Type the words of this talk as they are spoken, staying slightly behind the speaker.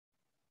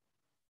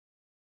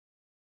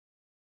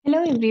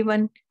Hello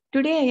everyone.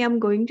 Today I am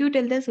going to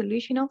tell the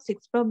solution of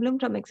 6th problem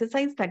from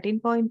exercise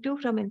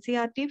 13.2 from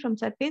NCERT from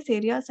surface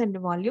areas and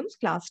volumes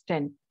class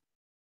 10.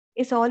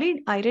 A solid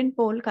iron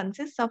pole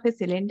consists of a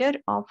cylinder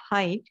of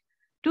height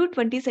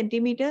 220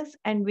 centimeters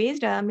and base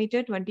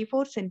diameter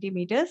 24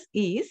 centimeters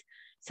is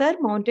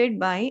surmounted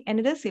by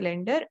another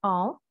cylinder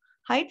of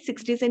height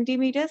 60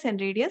 centimeters and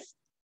radius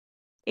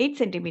 8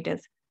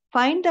 centimeters.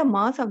 Find the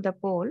mass of the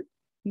pole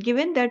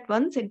given that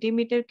 1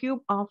 centimeter cube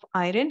of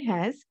iron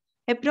has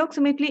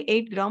approximately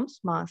 8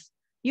 grams mass.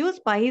 Use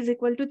pi is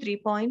equal to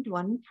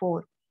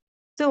 3.14.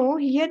 So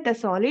here the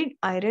solid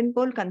iron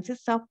pole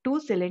consists of two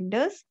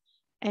cylinders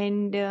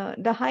and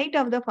the height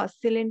of the first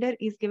cylinder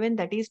is given,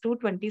 that is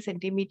 220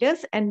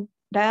 centimeters, and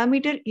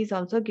diameter is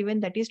also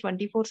given, that is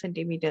 24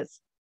 centimeters.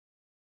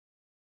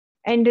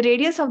 And the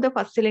radius of the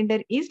first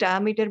cylinder is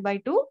diameter by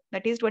 2,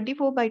 that is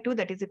 24 by 2,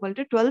 that is equal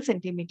to 12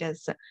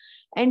 centimeters.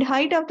 And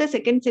height of the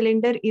second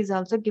cylinder is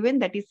also given,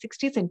 that is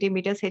 60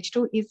 centimeters.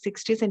 H2 is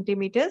 60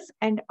 centimeters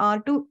and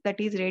R2, that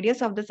is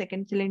radius of the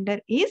second cylinder,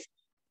 is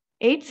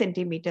 8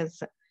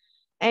 centimeters.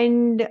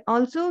 And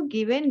also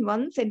given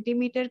 1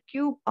 centimeter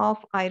cube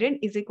of iron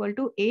is equal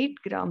to 8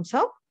 grams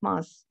of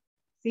mass.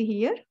 See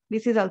here,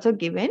 this is also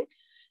given.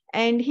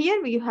 And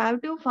here we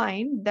have to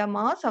find the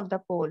mass of the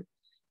pole.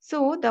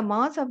 So the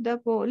mass of the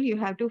pole you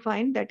have to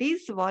find, that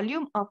is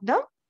volume of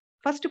the,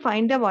 first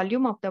find the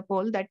volume of the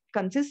pole that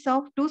consists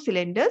of two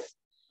cylinders.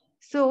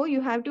 So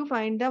you have to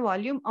find the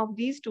volume of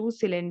these two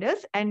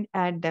cylinders and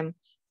add them.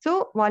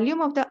 So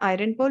volume of the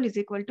iron pole is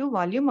equal to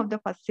volume of the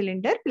first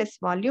cylinder plus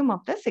volume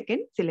of the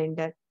second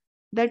cylinder.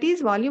 That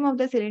is volume of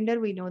the cylinder,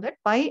 we know that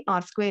pi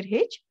r square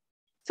h.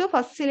 So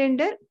first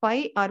cylinder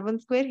pi r1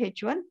 square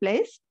h1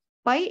 plus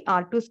pi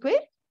r2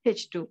 square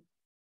h2.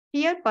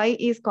 Here pi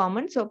is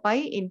common, so pi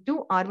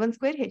into r1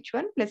 square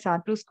h1 plus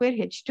r2 square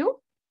h2.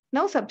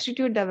 Now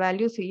substitute the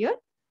values here.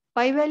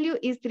 Pi value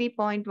is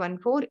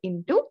 3.14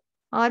 into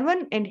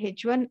r1 and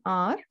h1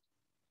 are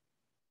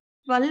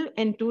 12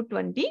 and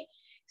 220.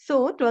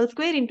 So 12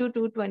 square into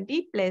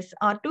 220 plus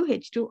r2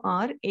 h2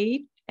 are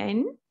 8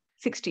 and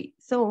 60.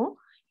 So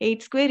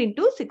 8 square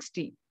into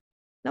 60.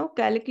 Now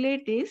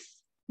calculate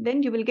this.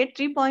 Then you will get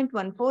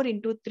 3.14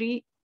 into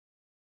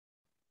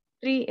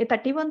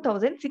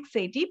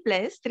 31,680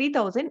 plus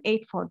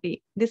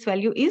 3,840. This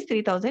value is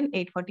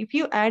 3,840. If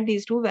you add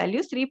these two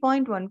values,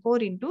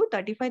 3.14 into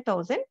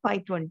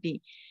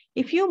 35,520.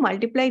 If you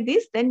multiply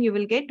this, then you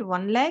will get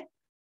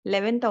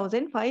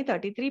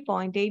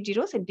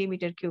 1,11,533.80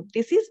 centimeter cube.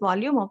 This is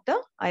volume of the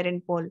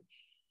iron pole.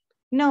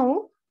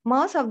 Now,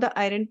 mass of the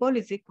iron pole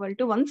is equal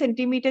to 1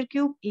 centimeter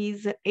cube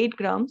is 8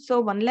 grams.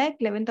 So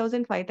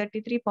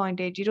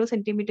 1,11,533.80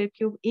 centimeter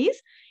cube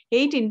is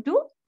 8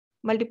 into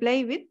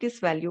multiply with this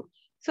value.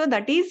 So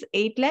that is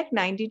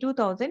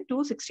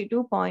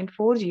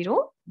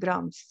 8,92,262.40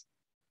 grams.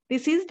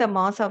 This is the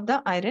mass of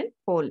the iron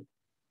pole.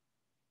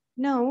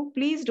 Now,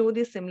 please do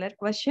this similar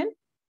question.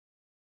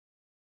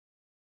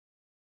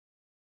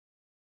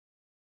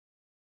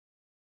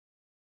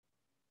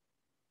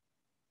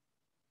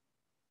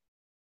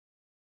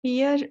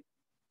 Here,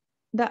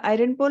 the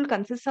iron pole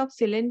consists of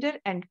cylinder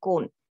and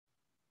cone,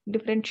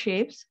 different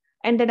shapes,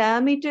 and the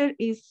diameter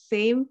is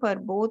same for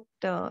both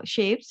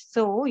shapes.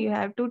 So you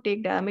have to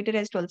take diameter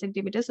as 12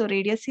 centimeters. So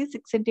radius is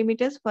 6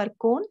 centimeters for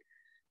cone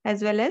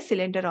as well as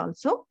cylinder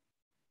also.